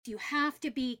You have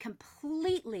to be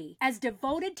completely as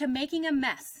devoted to making a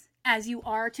mess as you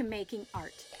are to making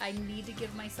art. I need to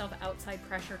give myself outside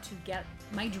pressure to get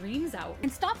my dreams out.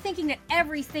 And stop thinking that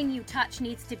everything you touch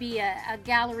needs to be a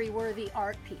gallery-worthy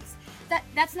art piece.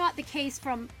 That's not the case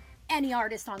from any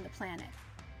artist on the planet.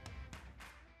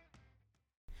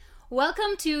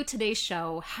 Welcome to today's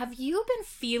show. Have you been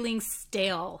feeling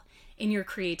stale in your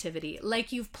creativity?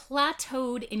 Like you've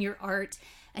plateaued in your art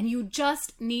and you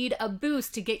just need a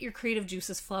boost to get your creative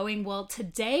juices flowing? Well,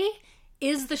 today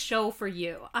is the show for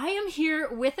you. I am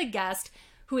here with a guest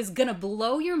who is gonna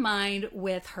blow your mind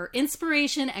with her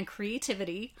inspiration and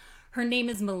creativity. Her name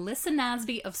is Melissa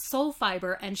Nasby of Soul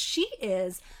Fiber, and she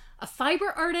is a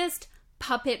fiber artist,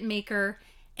 puppet maker,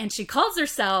 and she calls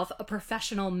herself a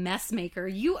professional mess maker.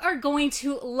 You are going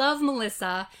to love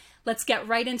Melissa. Let's get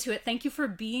right into it. Thank you for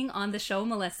being on the show,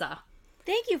 Melissa.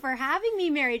 Thank you for having me,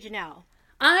 Mary Janelle.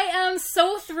 I am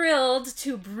so thrilled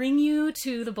to bring you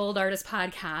to the Bold Artist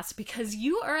podcast because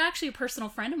you are actually a personal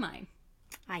friend of mine.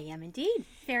 I am indeed.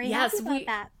 Very happy about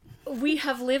that. We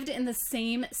have lived in the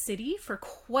same city for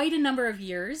quite a number of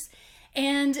years,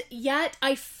 and yet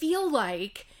I feel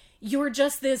like you're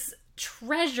just this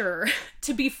treasure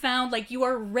to be found. Like, you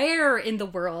are rare in the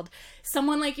world.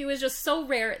 Someone like you is just so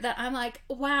rare that I'm like,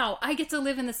 wow, I get to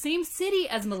live in the same city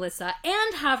as Melissa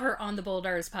and have her on the Bold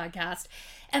Artist podcast.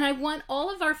 And I want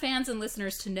all of our fans and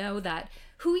listeners to know that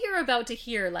who you're about to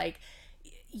hear, like,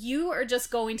 you are just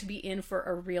going to be in for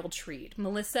a real treat.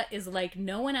 Melissa is like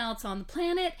no one else on the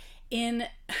planet in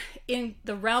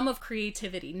the realm of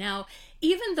creativity. Now,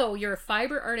 even though you're a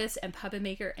fiber artist and puppet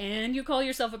maker and you call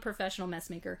yourself a professional mess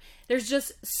maker, there's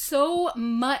just so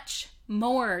much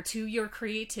more to your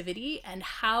creativity and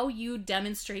how you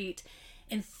demonstrate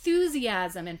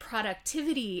enthusiasm and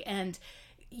productivity. And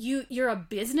you're a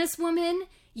businesswoman.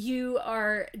 You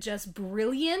are just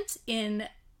brilliant in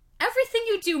everything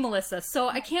you do, Melissa. So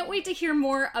I can't wait to hear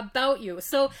more about you.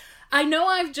 So I know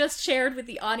I've just shared with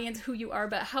the audience who you are,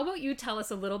 but how about you tell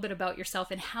us a little bit about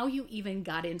yourself and how you even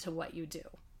got into what you do?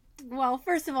 Well,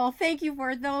 first of all, thank you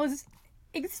for those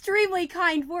extremely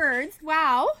kind words.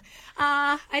 Wow.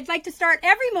 I'd like to start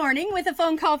every morning with a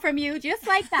phone call from you, just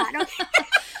like that. Okay?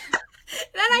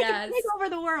 Then I can take over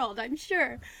the world, I'm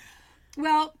sure.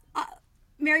 Well,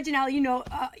 Mary Janelle, you know,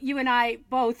 you and I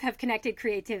both have connected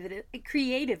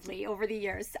creatively over the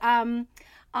years.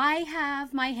 I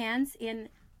have my hands in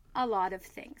a lot of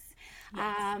things.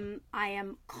 Yes. I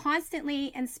am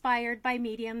constantly inspired by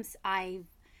mediums. I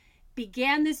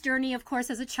began this journey, of course,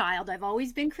 as a child. I've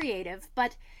always been creative,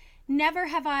 but never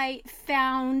have I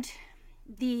found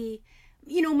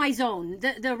my zone,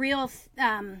 the real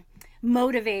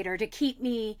motivator to keep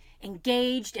me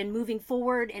engaged and moving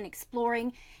forward and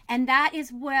exploring. And that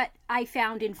is what I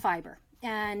found in fiber.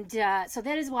 And so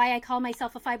that is why I call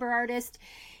myself a fiber artist.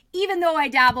 Even though I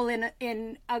dabble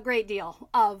in a great deal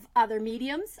of other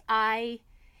mediums, my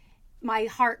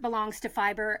heart belongs to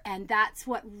fiber, and that's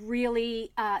what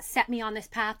really set me on this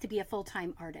path to be a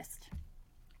full-time artist.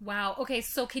 Wow. Okay,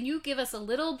 so can you give us a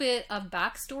little bit of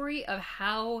backstory of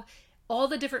how all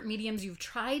the different mediums you've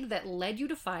tried that led you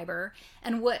to fiber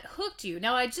and what hooked you?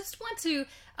 Now, I just want to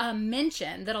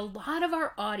mention that a lot of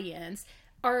our audience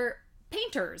are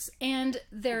painters, and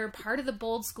they're part of the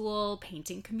Bold School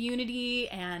painting community,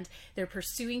 and they're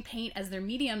pursuing paint as their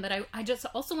medium. But I just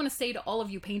also want to say to all of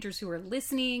you painters who are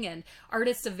listening and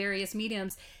artists of various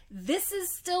mediums, this is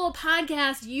still a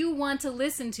podcast you want to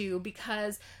listen to,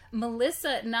 because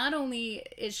Melissa, not only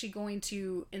is she going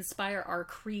to inspire our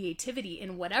creativity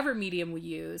in whatever medium we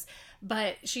use,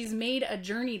 but she's made a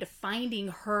journey to finding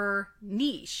her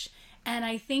niche. And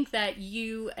I think that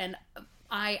you and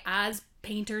I, as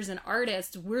painters and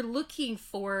artists, we're looking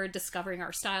for discovering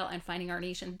our style and finding our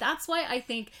niche. And that's why I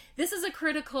think this is a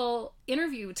critical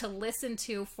interview to listen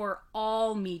to for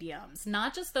all mediums,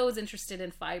 not just those interested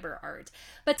in fiber art.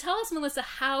 But tell us, Melissa,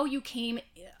 how you came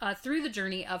through the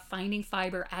journey of finding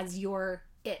fiber as your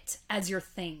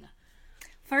thing.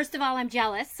 First of all, I'm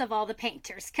jealous of all the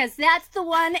painters, because that's the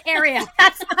one area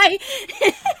that's my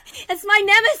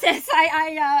nemesis.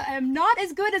 I am not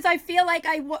as good as I feel like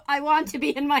I want to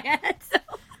be in my head. So.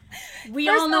 We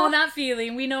all know that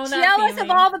feeling. We know that jealous feeling.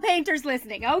 of all the painters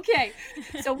listening. Okay.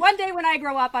 So one day when I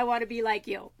grow up, I want to be like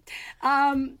you.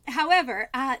 However,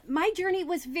 my journey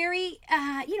was very,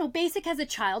 basic as a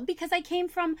child, because I came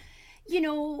from,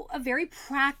 a very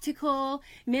practical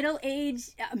middle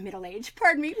income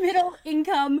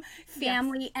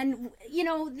family. Yes. And,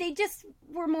 they just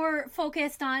were more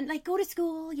focused on, like, go to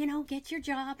school, get your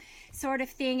job sort of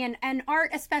thing. And art,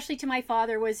 especially to my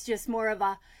father, was just more of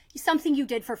something you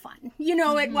did for fun.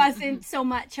 It wasn't so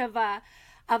much of a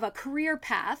of a career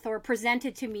path or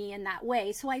presented to me in that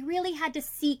way. So I really had to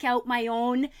seek out my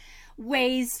own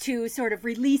ways to sort of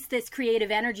release this creative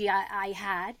energy I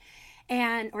had,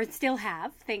 and or still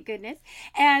have, thank goodness.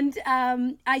 And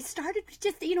I started with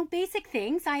just, basic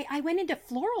things. I went into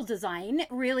floral design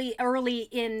really early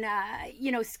in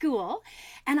school,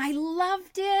 and I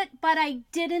loved it, but I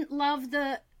didn't love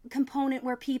the component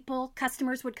where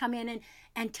customers would come in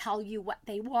and tell you what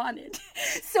they wanted.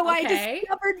 So I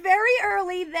discovered very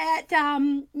early that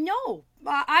no,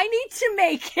 I need to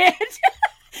make it.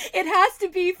 It has to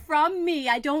be from me.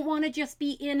 I don't want to just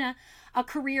be in a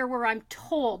career where I'm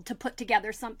told to put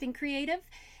together something creative.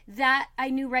 That I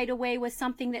knew right away was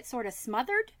something that sort of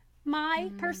smothered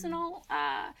my personal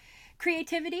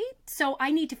creativity. So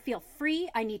I need to feel free.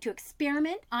 I need to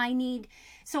experiment.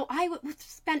 So I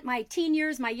spent my teen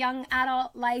years, my young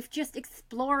adult life, just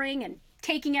exploring and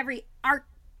taking every art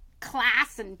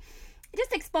class and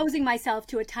just exposing myself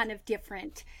to a ton of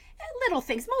different little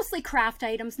things, mostly craft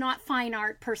items, not fine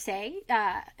art per se.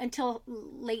 Until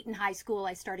late in high school,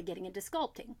 I started getting into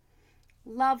sculpting.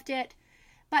 Loved it.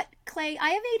 But Clay, I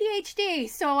have ADHD,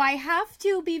 so I have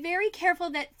to be very careful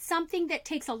that something that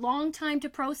takes a long time to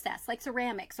process, like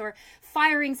ceramics or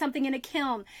firing something in a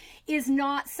kiln, is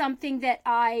not something that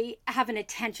I have an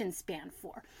attention span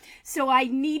for. So I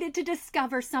needed to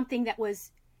discover something that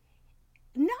was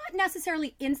not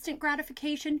necessarily instant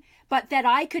gratification, but that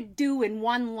I could do in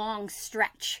one long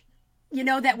stretch,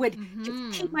 that would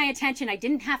just keep my attention. I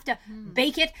didn't have to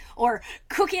bake it or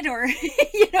cook it or,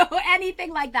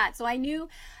 anything like that. So I knew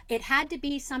it had to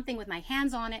be something with my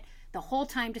hands on it the whole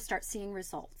time to start seeing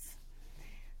results.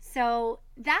 So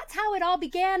that's how it all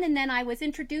began. And then I was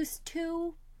introduced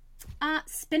to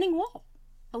spinning wool,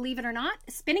 believe it or not,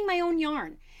 spinning my own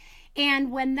yarn.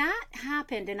 And when that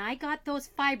happened and I got those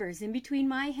fibers in between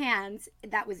my hands,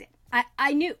 that was it.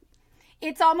 I knew.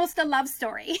 It's almost a love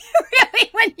story, really,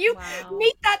 when you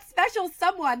meet that special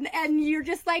someone and you're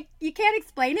just like, you can't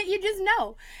explain it, you just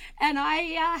know. And I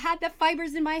had the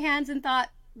fibers in my hands and thought,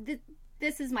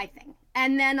 this is my thing.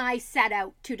 And then I set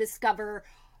out to discover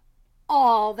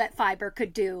all that fiber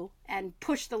could do and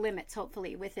push the limits,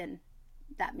 hopefully, within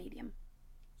that medium.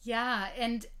 Yeah,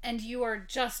 and you are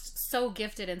just so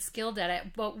gifted and skilled at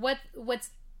it. But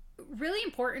what's really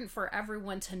important for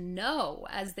everyone to know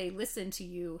as they listen to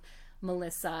you,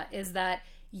 Melissa, is that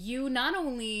you not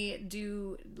only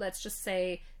do, let's just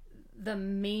say, the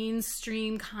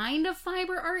mainstream kind of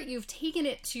fiber art, you've taken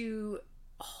it to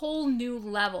whole new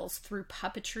levels through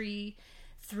puppetry,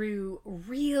 through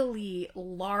really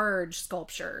large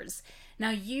sculptures.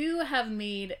 Now, you have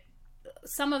made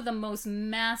some of the most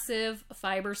massive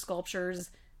fiber sculptures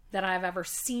that I've ever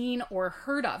seen or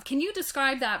heard of. Can you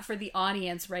describe that for the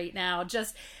audience right now?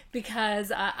 Just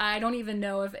because I don't even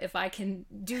know if I can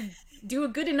do a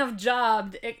good enough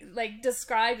job like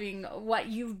describing what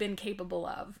you've been capable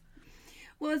of.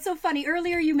 Well, it's so funny.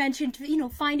 Earlier you mentioned,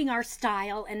 finding our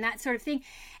style and that sort of thing.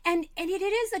 And it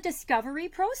is a discovery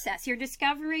process. You're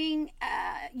discovering,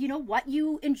 what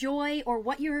you enjoy or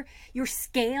what your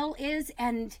scale is.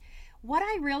 And what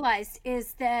I realized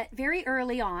is that very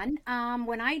early on,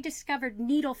 when I discovered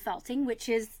needle felting, which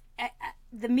is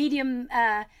the medium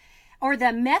or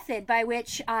the method by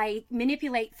which I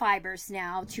manipulate fibers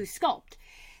now to sculpt.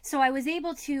 So I was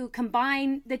able to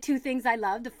combine the two things I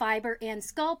love, the fiber and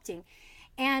sculpting.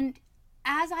 And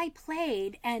as I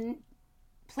played and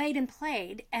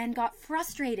got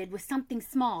frustrated with something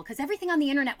small, because everything on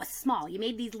the internet was small. You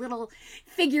made these little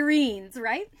figurines,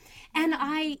 right? And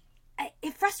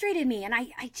it frustrated me and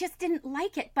I just didn't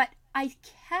like it, but I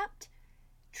kept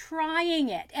trying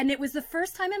it. And it was the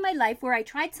first time in my life where I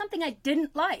tried something I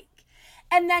didn't like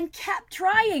and then kept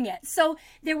trying it. So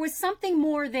there was something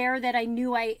more there that I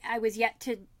knew I was yet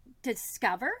to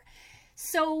discover.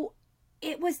 So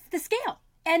it was the scale.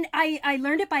 And I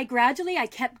learned it by gradually. I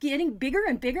kept getting bigger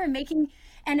and bigger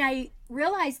and I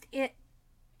realized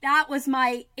that was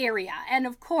my area. And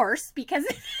of course, because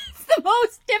it's the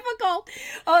most difficult,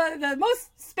 the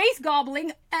most space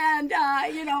gobbling and,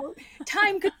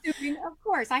 time consuming, of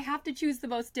course, I have to choose the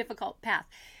most difficult path.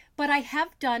 But I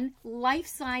have done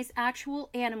life-size actual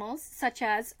animals, such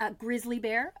as a grizzly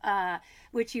bear,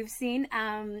 which you've seen,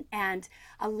 and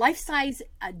a life-size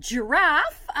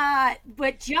giraffe,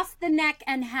 but just the neck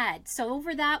and head. So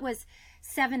over that was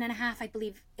 7.5, I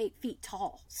believe, 8 feet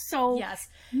tall. So yes.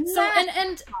 So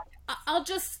and I'll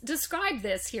just describe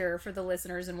this here for the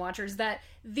listeners and watchers, that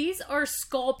these are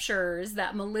sculptures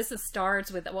that Melissa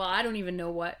starts with. Well, I don't even know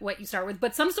what you start with,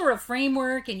 but some sort of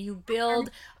framework, and you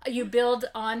build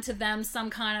onto them some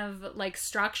kind of like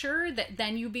structure that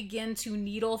then you begin to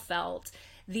needle felt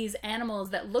these animals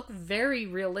that look very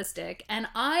realistic. And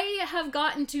I have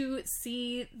gotten to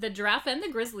see the giraffe and the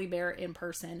grizzly bear in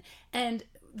person. And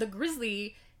the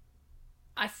grizzly,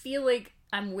 I feel like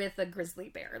I'm with a grizzly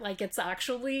bear. Like, it's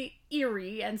actually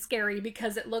eerie and scary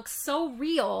because it looks so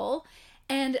real.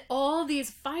 And all these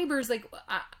fibers, like,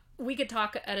 we could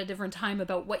talk at a different time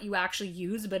about what you actually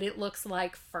use, but it looks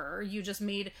like fur. You just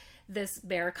made this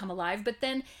bear come alive. But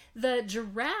then the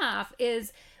giraffe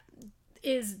is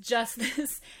just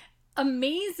this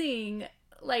amazing,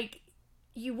 like,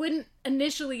 you wouldn't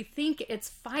initially think it's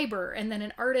fiber. And then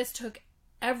an artist took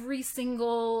every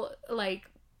single, like,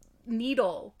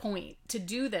 needle point to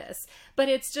do this, but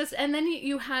it's just, and then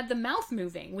you had the mouth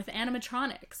moving with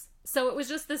animatronics, so it was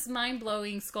just this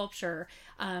mind-blowing sculpture.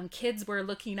 Kids were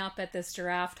looking up at this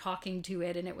giraffe, talking to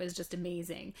it, and it was just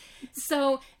amazing.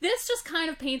 So this just kind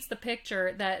of paints the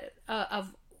picture that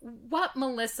of what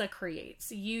Melissa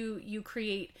creates. You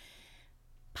create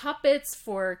puppets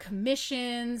for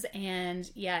commissions,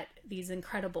 and yet these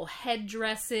incredible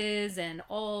headdresses and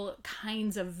all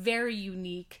kinds of very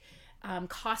unique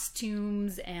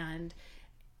costumes and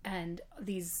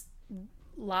these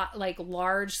like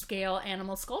large scale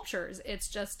animal sculptures. It's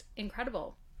just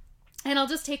incredible. And I'll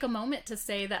just take a moment to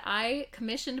say that I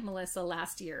commissioned Melissa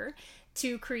last year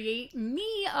to create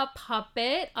me a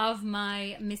puppet of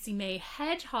my Missy May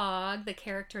hedgehog, the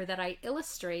character that I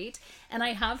illustrate, and I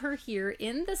have her here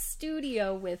in the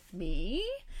studio with me.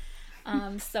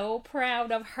 I'm so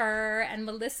proud of her. And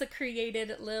Melissa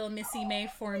created little Missy May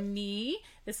for me.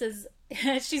 This is,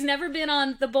 she's never been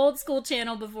on the Bold School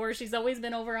channel before. She's always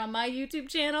been over on my YouTube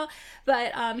channel.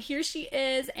 But here she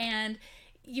is, and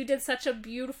you did such a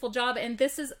beautiful job. And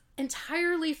this is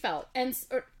entirely felt, and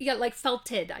like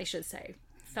felted, I should say.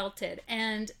 Felted.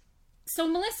 And so,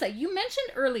 Melissa, you mentioned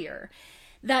earlier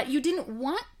that you didn't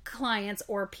want clients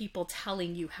or people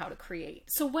telling you how to create.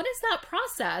 So what is that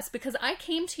process? Because I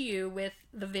came to you with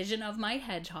the vision of my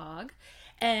hedgehog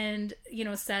and,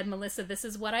 said, Melissa, this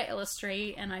is what I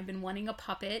illustrate, and I've been wanting a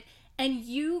puppet. And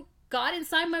you got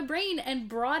inside my brain and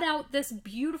brought out this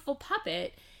beautiful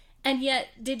puppet. And yet,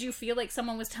 did you feel like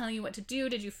someone was telling you what to do?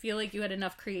 Did you feel like you had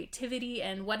enough creativity?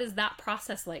 And what is that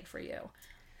process like for you?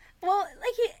 Well,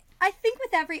 I think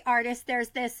with every artist, there's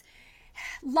this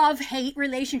love-hate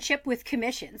relationship with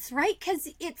commissions, right? Because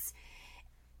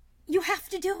you have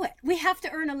to do it. We have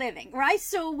to earn a living, right?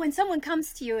 So when someone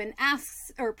comes to you and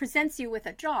asks or presents you with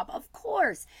a job, of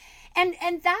course. And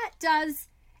that does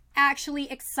actually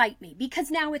excite me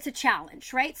because now it's a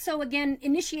challenge, right? So again,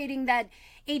 initiating that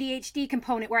ADHD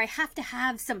component where I have to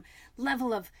have some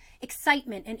level of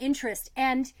excitement and interest.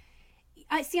 And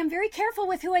I'm very careful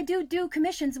with who I do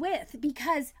commissions with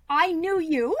because I knew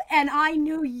you and I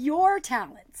knew your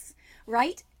talents,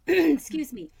 right?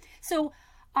 Excuse me. So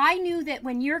I knew that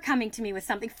when you're coming to me with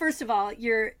something, first of all,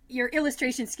 your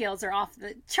illustration skills are off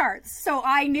the charts. So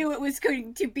I knew it was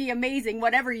going to be amazing,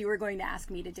 whatever you were going to ask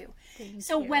me to do. Thank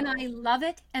so you. When I love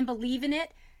it and believe in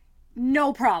it,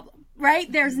 no problem, right?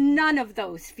 There's none of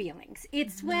those feelings.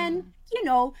 It's when,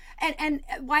 and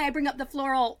why I bring up the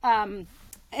floral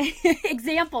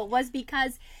example was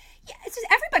because it's just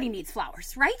everybody needs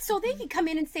flowers, right? So they can come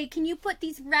in and say, can you put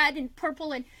these red and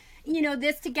purple and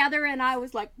this together? And I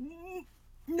was like,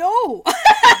 no.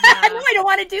 I don't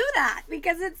want to do that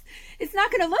because it's not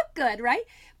going to look good, right?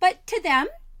 But to them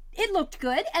it looked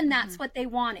good and that's what they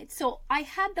wanted. So I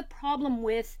had the problem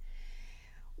with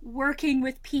working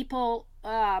with people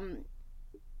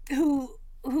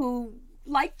who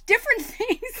like different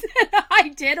things than I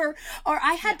did, or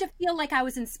I had to feel like I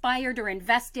was inspired or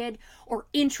invested or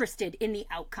interested in the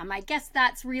outcome. I guess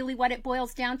that's really what it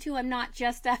boils down to. I'm not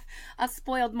just a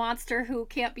spoiled monster who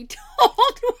can't be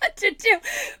told what to do,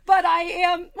 but I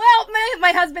am, well,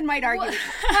 my husband might argue.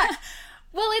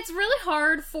 Well, it's really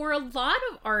hard for a lot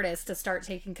of artists to start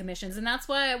taking commissions, and that's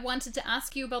why I wanted to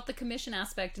ask you about the commission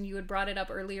aspect, and you had brought it up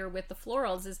earlier with the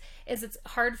florals, is it's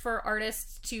hard for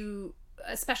artists to,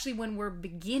 especially when we're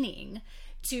beginning,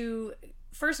 to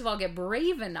first of all get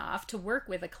brave enough to work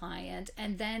with a client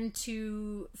and then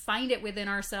to find it within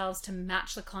ourselves to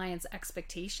match the client's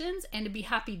expectations and to be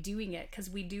happy doing it because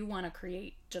we do want to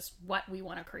create just what we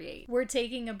want to create. We're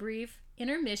taking a brief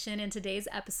intermission in today's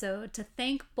episode to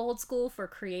thank Bold School for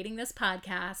creating this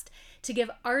podcast to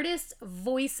give artists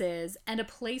voices and a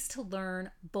place to learn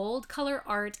bold color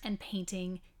art and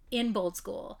painting in Bold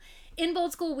School. In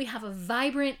Bold School, we have a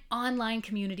vibrant online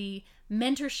community,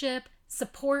 mentorship,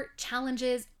 support,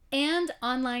 challenges, and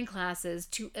online classes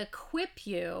to equip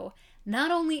you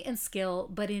not only in skill,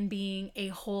 but in being a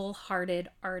wholehearted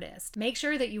artist. Make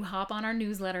sure that you hop on our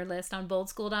newsletter list on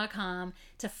boldschool.com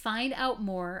to find out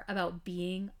more about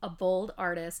being a bold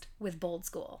artist with Bold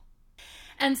School.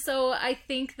 And so I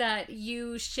think that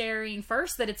you sharing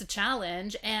first that it's a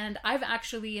challenge, and I've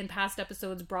actually in past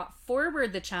episodes brought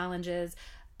forward the challenges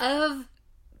of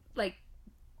like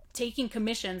taking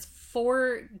commissions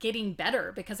for getting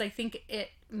better, because I think it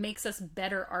makes us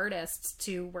better artists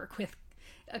to work with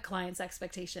a client's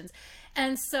expectations.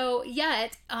 And so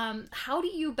yet, how do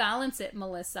you balance it,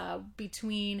 Melissa,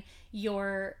 between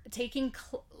your taking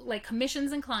like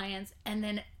commissions and clients and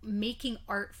then making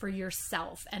art for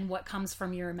yourself and what comes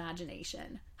from your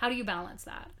imagination? How do you balance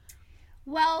that?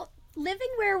 Well, living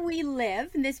where we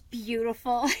live in this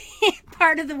beautiful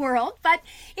part of the world, but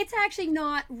it's actually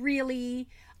not really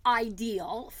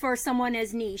ideal for someone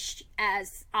as niche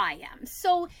as I am.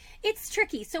 So it's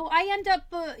tricky. So I end up,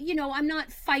 I'm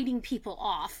not fighting people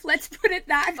off. Let's put it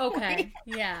that way. Okay.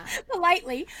 Yeah.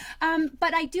 Politely.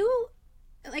 But I do,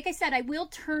 like I said, I will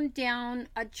turn down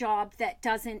a job that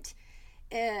doesn't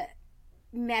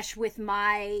mesh with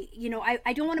my,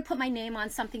 I don't want to put my name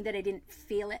on something that I didn't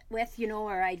feel it with,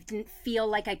 or I didn't feel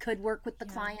like I could work with the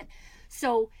client.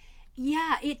 So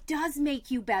yeah, it does make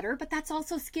you better, but that's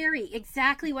also scary.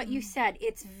 Exactly what you said.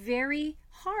 It's very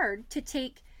hard to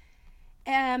take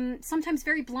sometimes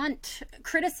very blunt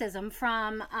criticism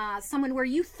from someone where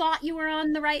you thought you were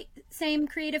on the right same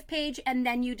creative page, and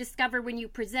then you discover when you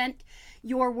present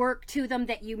your work to them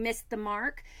that you missed the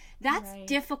mark. That's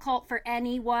difficult for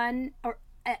anyone or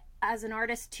as an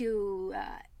artist to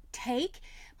take,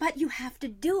 but you have to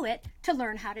do it to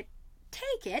learn how to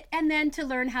take it, and then to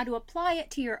learn how to apply it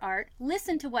to your art,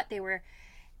 listen to what they were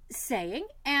saying,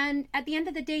 and at the end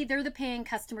of the day, they're the paying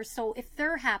customer. So if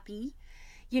they're happy,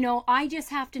 I just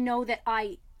have to know that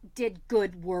I did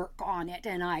good work on it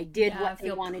and I did what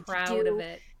they wanted to do. Of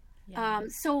it. Yeah.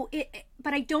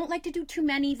 But I don't like to do too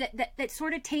many that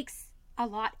sort of takes a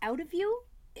lot out of you.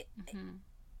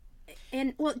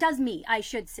 And well, it does me, I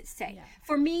should say. Yeah.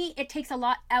 For me, it takes a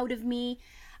lot out of me.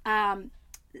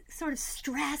 Sort of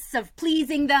stress of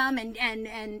pleasing them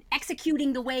and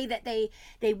executing the way that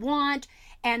they want.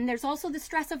 And there's also the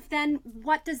stress of then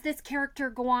what does this character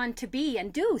go on to be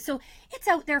and do? So it's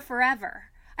out there forever.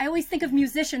 I always think of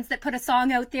musicians that put a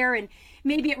song out there and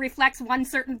maybe it reflects one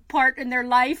certain part in their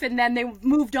life and then they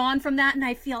moved on from that, and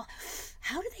I feel,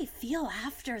 how do they feel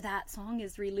after that song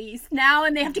is released now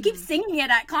and they have to keep singing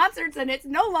it at concerts and it's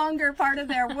no longer part of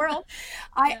their world?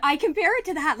 I compare it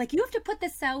to that. Like, you have to put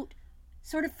this out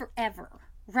sort of forever,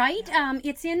 right? Yeah.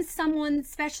 It's in someone,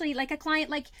 especially like a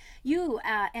client like you,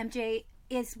 MJ,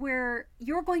 is where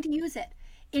you're going to use it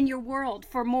in your world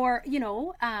for more,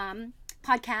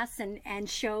 podcasts and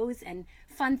shows and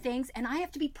fun things. And I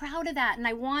have to be proud of that. And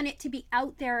I want it to be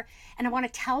out there and I want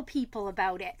to tell people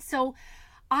about it. So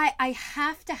I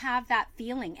have to have that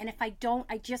feeling. And if I don't,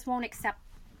 I just won't accept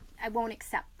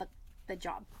the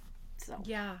job. So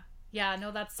yeah,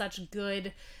 no, that's such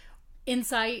good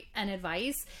insight and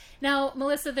advice. Now,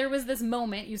 Melissa, there was this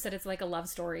moment, you said it's like a love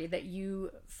story, that you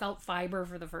felt fiber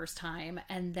for the first time,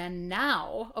 and then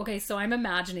now, okay, so I'm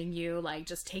imagining you like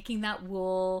just taking that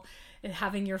wool and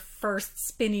having your first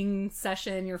spinning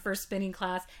session, your first spinning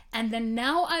class, and then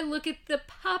now I look at the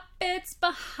puppets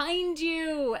behind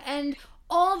you and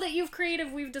all that you've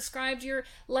created. We've described your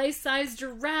life-size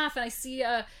giraffe, and I see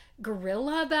a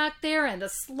gorilla back there and a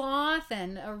sloth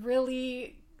and a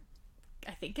really,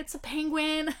 I think it's a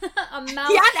penguin, a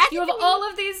mouse. Yeah, you have all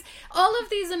of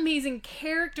these amazing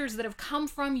characters that have come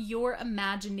from your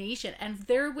imagination. And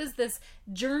there was this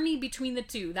journey between the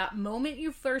two, that moment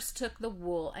you first took the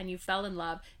wool and you fell in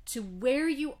love, to where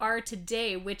you are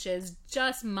today, which is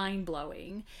just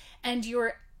mind-blowing. And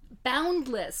your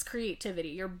boundless creativity,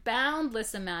 your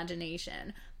boundless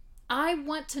imagination. I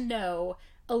want to know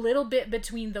a little bit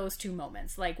between those two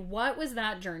moments. Like, what was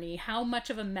that journey? How much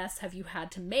of a mess have you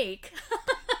had to make?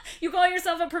 You call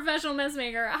yourself a professional mess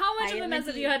maker. How much of a mess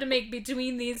have you had to make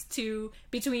between these two,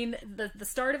 between the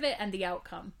start of it and the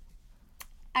outcome?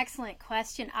 Excellent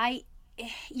question.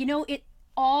 It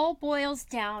all boils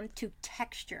down to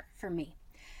texture for me.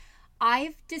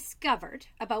 I've discovered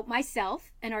about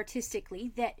myself and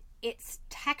artistically that it's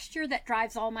texture that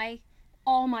drives all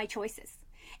my choices.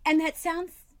 And that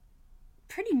sounds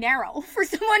pretty narrow for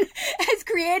someone as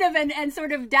creative and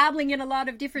sort of dabbling in a lot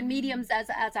of different mediums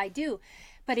as I do,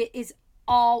 but it is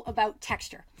all about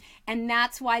texture. And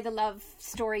that's why the love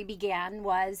story began,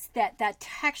 was that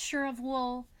texture of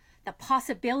wool, the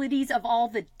possibilities of all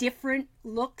the different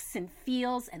looks and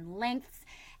feels and lengths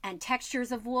and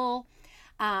textures of wool.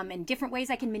 and different ways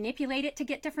I can manipulate it to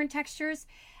get different textures,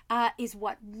 is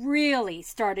what really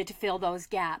started to fill those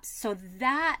gaps. So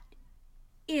that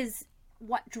is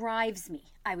what drives me,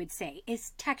 I would say, is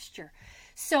texture.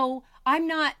 So I'm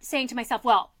not saying to myself,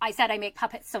 well, I said I make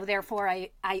puppets, so therefore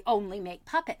I only make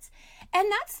puppets.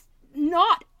 And that's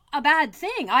not a bad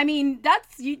thing. I mean,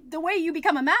 that's the way you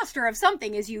become a master of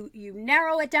something, is you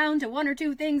narrow it down to one or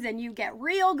two things and you get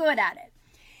real good at it.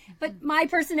 But my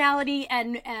personality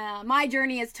and my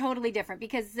journey is totally different,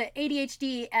 because the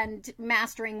ADHD and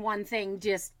mastering one thing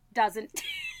just doesn't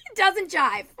doesn't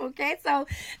jive. Okay, so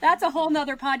that's a whole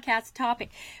nother podcast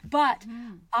topic. But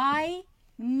I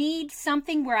need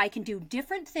something where I can do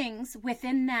different things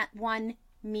within that one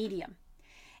medium.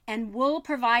 And wool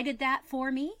provided that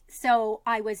for me. So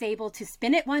I was able to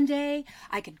spin it one day.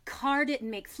 I could card it and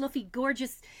make fluffy,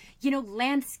 gorgeous,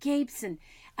 landscapes and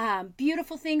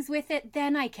beautiful things with it.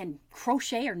 Then I can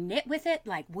crochet or knit with it,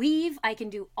 like weave. I can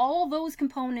do all those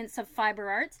components of fiber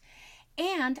arts,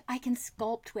 and I can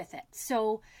sculpt with it.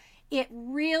 So it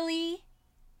really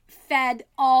fed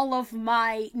all of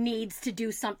my needs to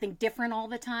do something different all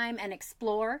the time and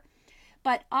explore.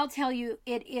 But I'll tell you,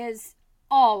 it is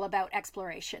all about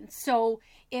exploration. So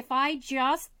if I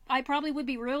probably would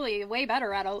be really way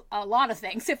better at a lot of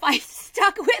things if I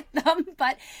stuck with them.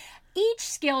 But each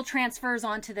skill transfers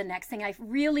onto the next thing. I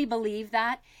really believe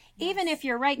that. Yes. Even if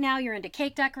you're into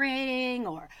cake decorating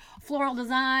or floral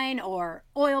design or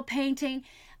oil painting,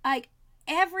 like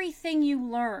everything you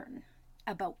learn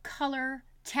about color,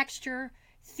 texture,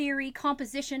 theory,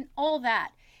 composition, all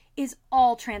that is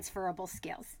all transferable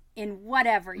skills in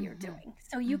whatever you're doing.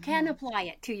 So you can apply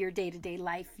it to your day-to-day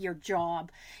life, your job,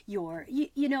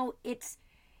 it's,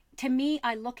 to me,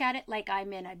 I look at it like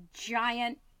I'm in a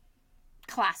giant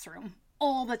classroom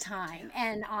all the time,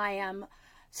 and I am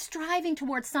striving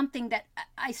towards something that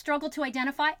I struggle to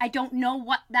identify. I don't know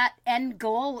what that end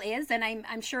goal is, and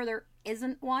I'm sure there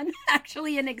isn't one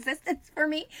actually in existence for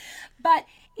me, but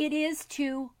it is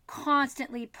to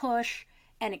constantly push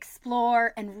and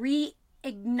explore and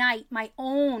reignite my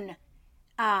own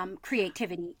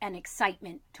creativity and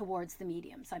excitement towards the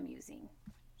mediums I'm using.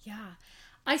 Yeah,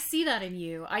 I see that in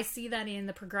you. I see that in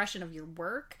the progression of your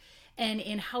work and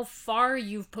in how far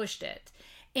you've pushed it.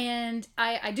 And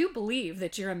I do believe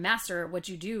that you're a master at what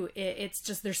you do. It's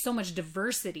just, there's so much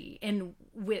diversity, and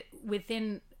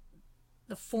within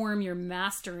the form you're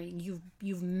mastering,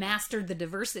 you've mastered the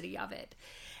diversity of it.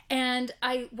 And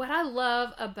what I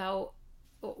love about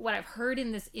what I've heard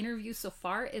in this interview so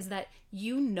far is that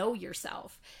you know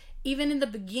yourself. Even in the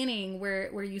beginning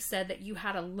where you said that you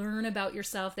had to learn about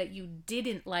yourself, that you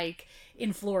didn't like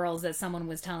in florals, that someone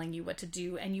was telling you what to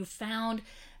do, and you found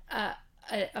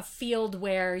a field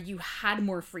where you had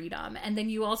more freedom. And then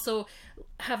you also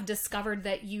have discovered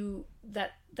that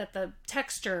that the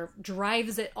texture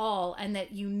drives it all, and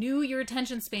that you knew your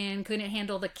attention span couldn't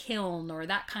handle the kiln or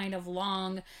that kind of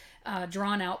long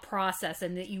drawn out process,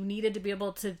 and that you needed to be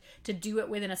able to do it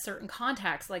within a certain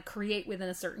context, like create within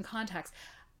a certain context.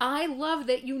 I love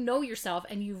that you know yourself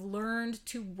and you've learned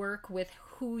to work with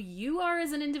who you are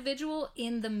as an individual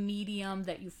in the medium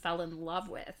that you fell in love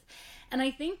with. And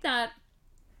I think that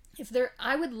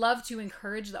I would love to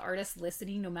encourage the artists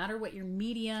listening, no matter what your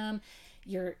medium,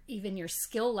 even your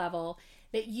skill level,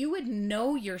 that you would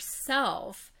know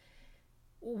yourself,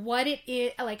 what it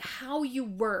is, like how you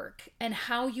work and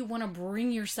how you want to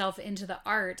bring yourself into the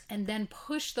art, and then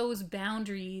push those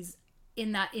boundaries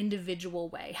in that individual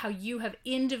way. How you have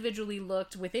individually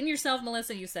looked within yourself,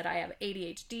 Melissa. You said, I have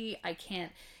ADHD. I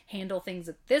can't handle things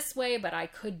this way, but I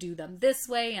could do them this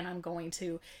way, and I'm going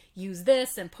to use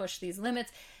this and push these limits.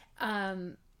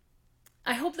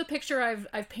 I hope the picture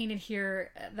I've painted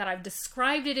here, that I've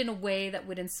described it in a way that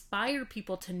would inspire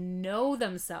people to know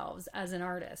themselves as an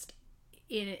artist,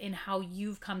 in how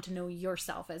you've come to know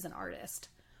yourself as an artist.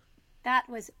 That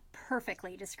was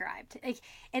perfectly described.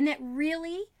 And that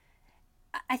really,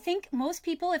 I think most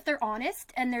people, if they're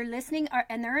honest and they're listening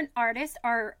and they're an artist,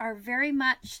 are very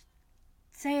much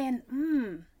saying,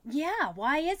 yeah,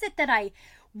 why is it that I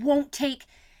won't take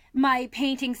my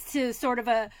paintings to sort of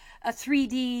a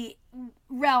 3D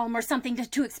realm or something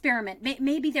to experiment?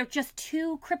 Maybe they're just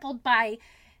too crippled by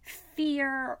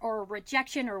fear or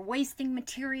rejection or wasting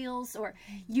materials. Or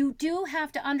you do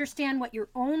have to understand what your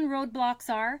own roadblocks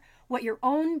are, what your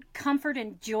own comfort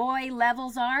and joy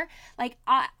levels are. Like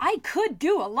I could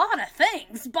do a lot of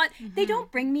things, but they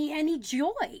don't bring me any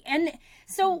joy. And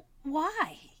so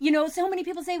why? So many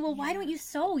people say, well, why don't you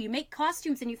sew? You make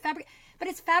costumes and you fabric. But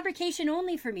it's fabrication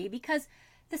only for me, because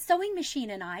the sewing machine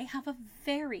and I have a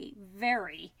very,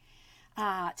 very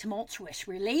tumultuous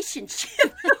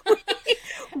relationship.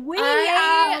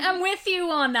 I am with you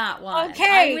on that one.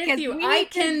 Okay, I'm with you. I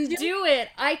can do it.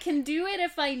 I can do it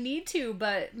if I need to,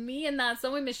 but me and that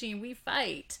sewing machine, we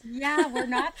fight. Yeah, we're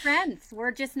not friends.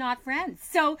 We're just not friends.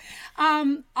 So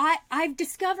I've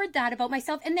discovered that about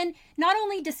myself. And then not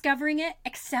only discovering it,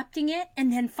 accepting it,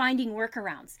 and then finding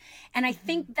workarounds. And I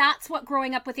think that's what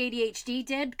growing up with ADHD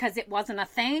did, because it wasn't a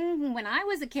thing when I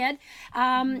was a kid.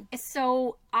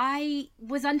 So I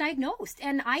was undiagnosed,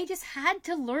 and I just had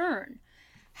to learn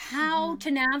how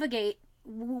to navigate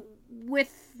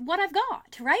with what I've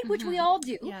got, right? Which we all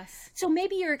do. Yes. So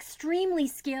maybe you're extremely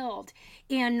skilled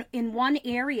in one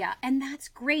area, and that's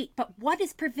great. But what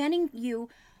is preventing you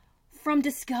from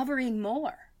discovering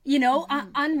more? You know,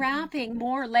 unwrapping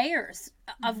more layers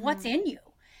of what's in you.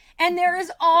 And there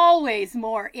is always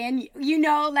more in you. You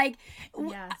know, like,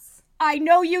 yes. I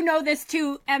know you know this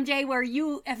too, MJ, where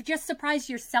you have just surprised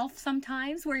yourself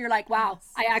sometimes, where you're like, wow,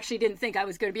 I actually didn't think I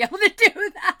was going to be able to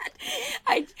do that.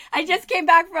 I just came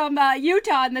back from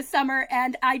Utah in the summer,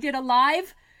 and I did a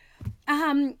live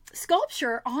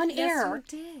sculpture on air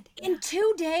in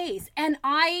 2 days. And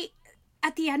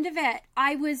at the end of it,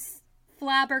 I was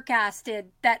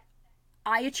flabbergasted that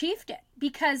I achieved it,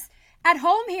 because at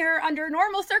home here, under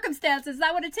normal circumstances,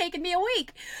 that would have taken me a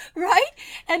week, right?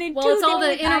 And in 2 days, it's all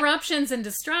the interruptions and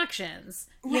distractions,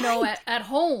 you know, at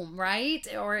home, right?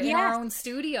 Or in our own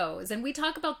studios. And we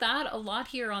talk about that a lot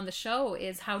here on the show,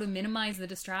 is how to minimize the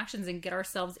distractions and get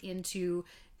ourselves into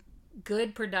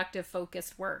good, productive,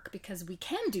 focused work, because we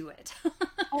can do it.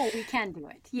 Oh, we can do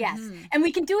it. Yes. And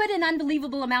we can do it in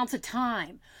unbelievable amounts of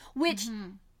time, which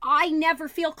I never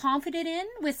feel confident in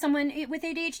with someone with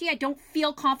ADHD. I don't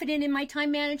feel confident in my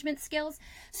time management skills.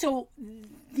 So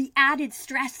the added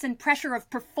stress and pressure of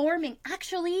performing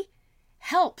actually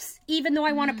helps. Even though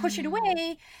I want to push it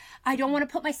away, I don't want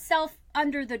to put myself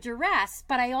under the duress,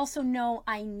 but I also know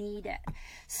I need it.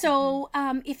 So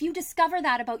if you discover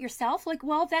that about yourself, like,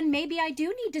 well, then maybe I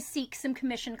do need to seek some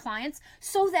commission clients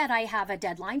so that I have a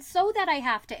deadline, so that I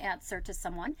have to answer to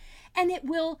someone, and it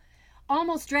will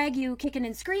almost drag you kicking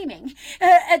and screaming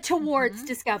towards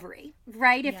discovery,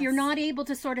 right? If you're not able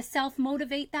to sort of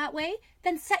self-motivate that way,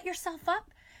 then set yourself up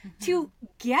to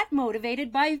get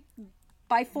motivated by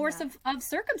force of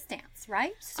circumstance,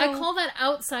 right? So, I call that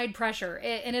outside pressure.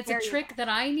 And it's a trick that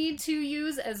I need to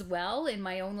use as well in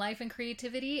my own life and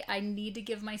creativity. I need to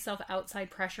give myself outside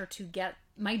pressure to get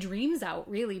my dreams out,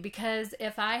 really, because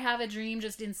if I have a dream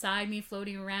just inside me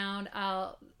floating around,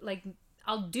 I'll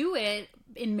do it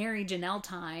in Mary Janelle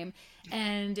time,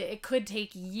 and it could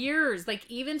take years. Like,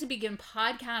 even to begin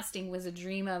podcasting was a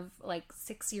dream of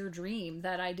 6-year dream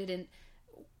that I didn't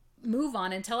move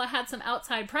on until I had some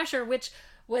outside pressure, which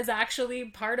was actually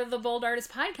part of the Bold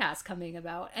Artist podcast coming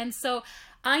about. And so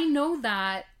I know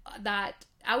that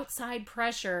outside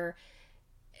pressure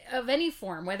of any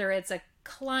form, whether it's a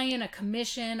client, a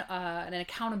commission, an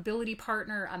accountability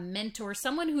partner, a mentor,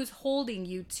 someone who's holding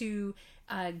you to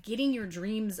getting your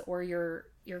dreams or your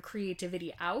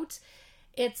creativity out,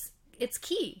 it's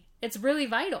key. It's really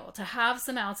vital to have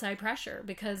some outside pressure,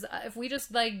 because if we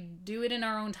just do it in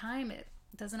our own time, it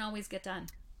doesn't always get done.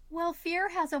 Well, fear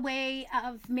has a way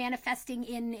of manifesting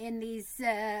in these,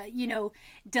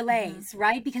 delays,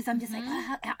 right? Because I'm just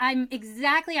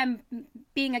I'm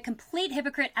being a complete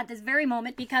hypocrite at this very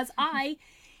moment, because I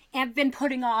have been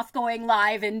putting off going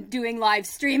live and doing live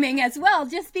streaming as well,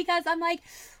 just because I'm like,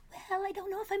 well, I don't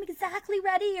know if I'm exactly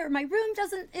ready, or my room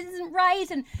isn't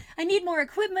right, and I need more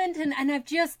equipment, and I've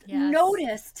just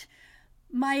noticed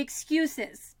my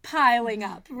excuses piling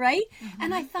up, right?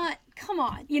 And I thought, come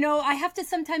on, I have to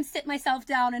sometimes sit myself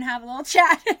down and have a little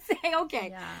chat and say,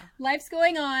 okay, life's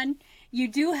going on. You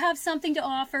do have something to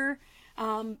offer.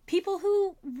 People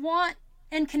who want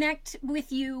and connect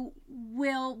with you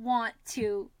will want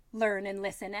to learn and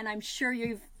listen, and I'm sure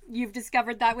you've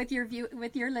discovered that with your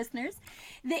listeners.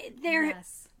 They're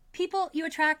people. You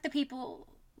attract the people,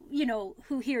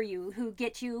 who hear you, who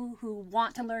get you, who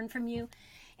want to learn from you.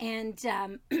 And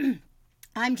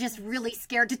I'm just really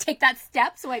scared to take that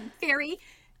step. So I'm very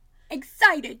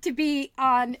excited to be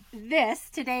on this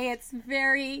today. It's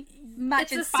very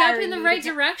much It's a step in the right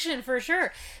direction, for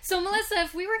sure. So, Melissa,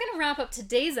 if we were going to wrap up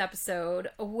today's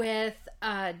episode with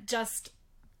just,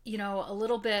 a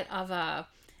little bit of a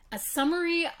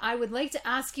summary, I would like to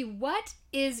ask you, what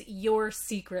is your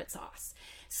secret sauce?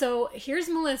 So here's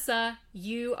Melissa.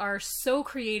 You are so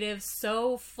creative,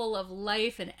 so full of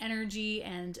life and energy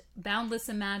and boundless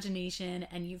imagination,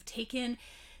 and you've taken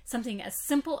something as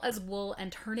simple as wool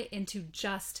and turned it into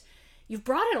you've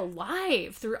brought it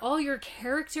alive through all your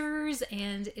characters,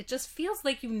 and it just feels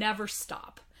like you never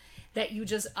stop. that you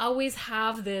just always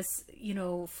have this,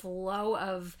 flow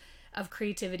of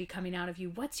creativity coming out of you.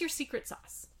 What's your secret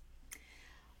sauce?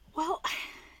 Well,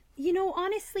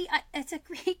 honestly, it's a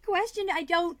great question. I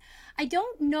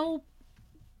don't know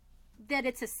that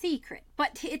it's a secret,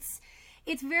 but it's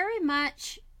very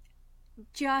much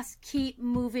just keep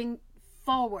moving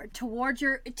forward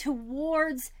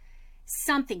towards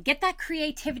something. Get that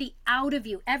creativity out of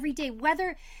you every day,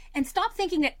 and stop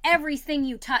thinking that everything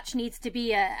you touch needs to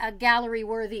be a gallery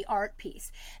worthy art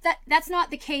piece. That's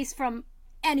not the case from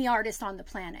any artist on the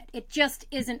planet. It just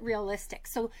isn't realistic.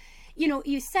 So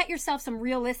you set yourself some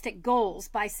realistic goals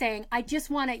by saying, I just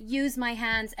want to use my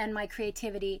hands and my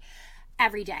creativity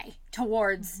every day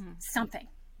towards something,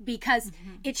 because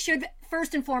it should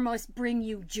first and foremost bring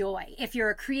you joy. If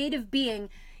you're a creative being,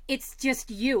 it's just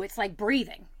you. It's like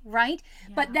breathing, right?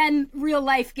 Yeah. But then real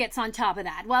life gets on top of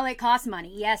that. Well, it costs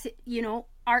money. Yes,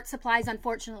 art supplies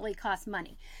unfortunately cost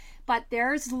money. But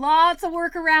there's lots of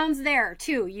workarounds there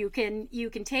too. You can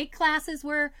take classes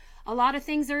where a lot of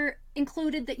things are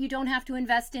included that you don't have to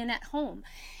invest in at home.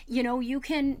 You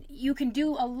can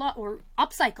do a lot, or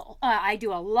upcycle. I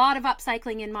do a lot of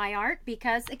upcycling in my art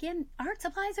because, again, art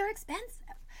supplies are expensive.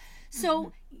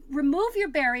 So remove your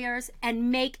barriers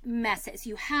and make messes.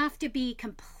 You have to be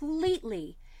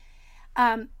completely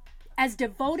as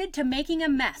devoted to making a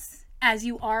mess as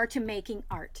you are to making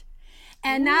art.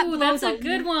 And that's a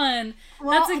good one.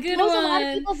 That's a good one. Blows a lot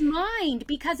of people's mind,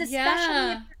 because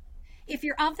especially if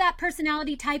you're of that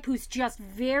personality type who's just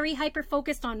very hyper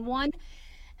focused on one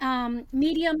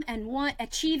medium and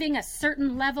achieving a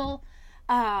certain level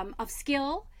of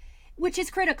skill, which is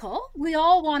critical. We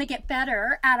all want to get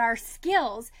better at our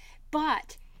skills,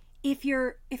 but if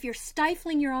you're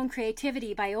stifling your own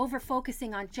creativity by over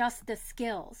focusing on just the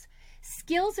skills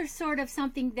are sort of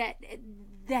something that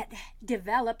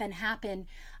develop and happen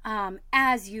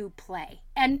as you play.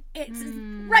 And it's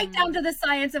right down to the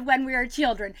science of when we are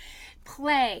children.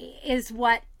 Play is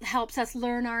what helps us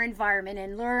learn our environment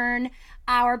and learn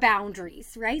our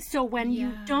boundaries, right? So when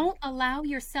you don't allow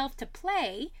yourself to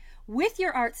play with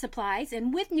your art supplies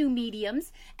and with new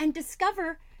mediums and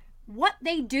discover what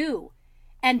they do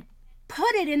and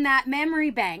put it in that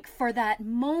memory bank for that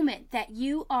moment that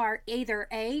you are either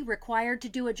required to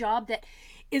do a job that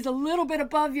is a little bit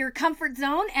above your comfort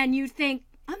zone, and you think,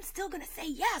 I'm still going to say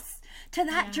yes to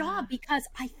that job because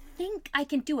I think I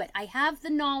can do it. I have the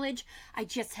knowledge. I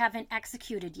just haven't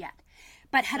executed yet.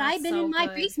 But had I been in my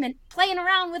basement playing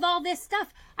around with all this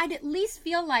stuff, I'd at least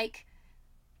feel like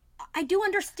I do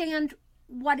understand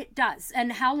what it does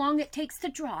and how long it takes to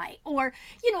dry, or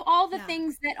all the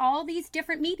things that all these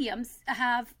different mediums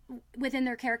have within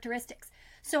their characteristics.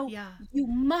 So you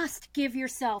must give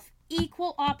yourself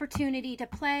equal opportunity to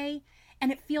play,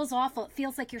 and it feels awful. It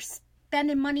feels like you're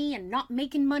spending money and not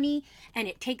making money, and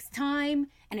it takes time,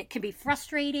 and it can be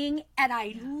frustrating. And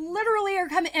I literally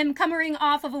am coming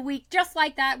off of a week just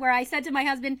like that, where I said to my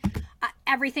husband,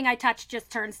 everything I touch just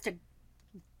turns to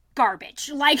garbage.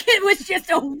 Like, it was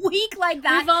just a week like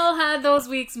that. We've all had those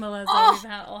weeks, Melissa. Thought,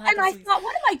 what am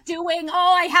I doing?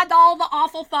 I had all the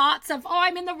awful thoughts of,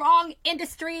 I'm in the wrong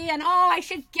industry, and I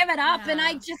should give it up. And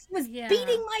I just was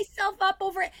beating myself up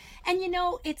over it. And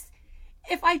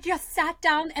if I just sat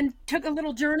down and took a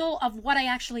little journal of what I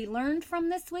actually learned from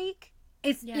this week,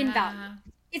 it's invaluable.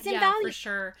 It's invaluable. For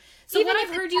sure. So even what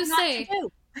I've heard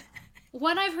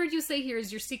you say here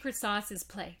is your secret sauce is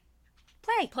play.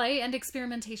 Play and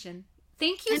experimentation.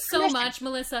 Thank you so much,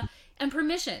 Melissa. And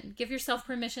permission. Give yourself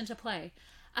permission to play.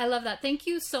 I love that. Thank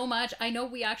you so much. I know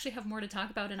we actually have more to talk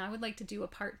about, and I would like to do a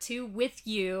part 2 with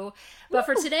you. But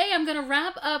for today, I'm going to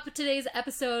wrap up today's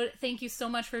episode. Thank you so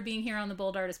much for being here on the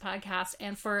Bold Artist Podcast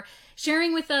and for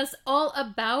sharing with us all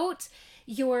about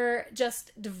your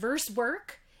just diverse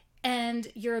work and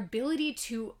your ability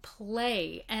to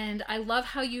play. And I love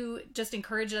how you just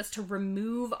encourage us to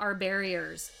remove our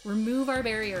barriers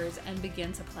and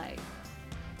begin to play.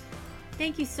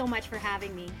 Thank you so much for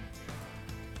having me.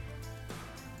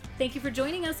 Thank you for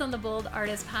joining us on the Bold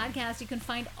Artist Podcast. You can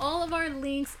find all of our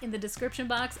links in the description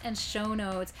box and show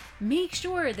notes. Make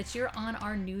sure that you're on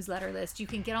our newsletter list. You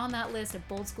can get on that list at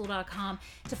boldschool.com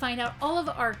to find out all of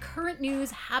our current news,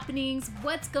 happenings,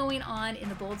 what's going on in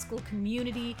the Bold School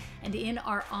community and in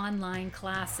our online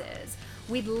classes.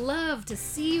 We'd love to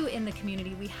see you in the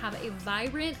community. We have a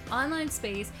vibrant online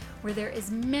space where there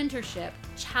is mentorship,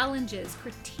 challenges,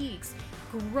 critiques,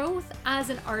 growth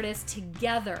as an artist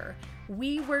together.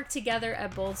 We work together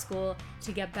at Bold School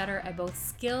to get better at both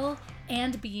skill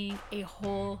and being a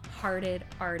wholehearted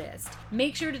artist.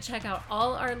 Make sure to check out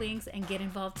all our links and get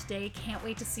involved today. Can't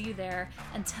wait to see you there.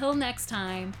 Until next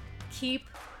time, keep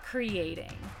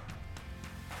creating.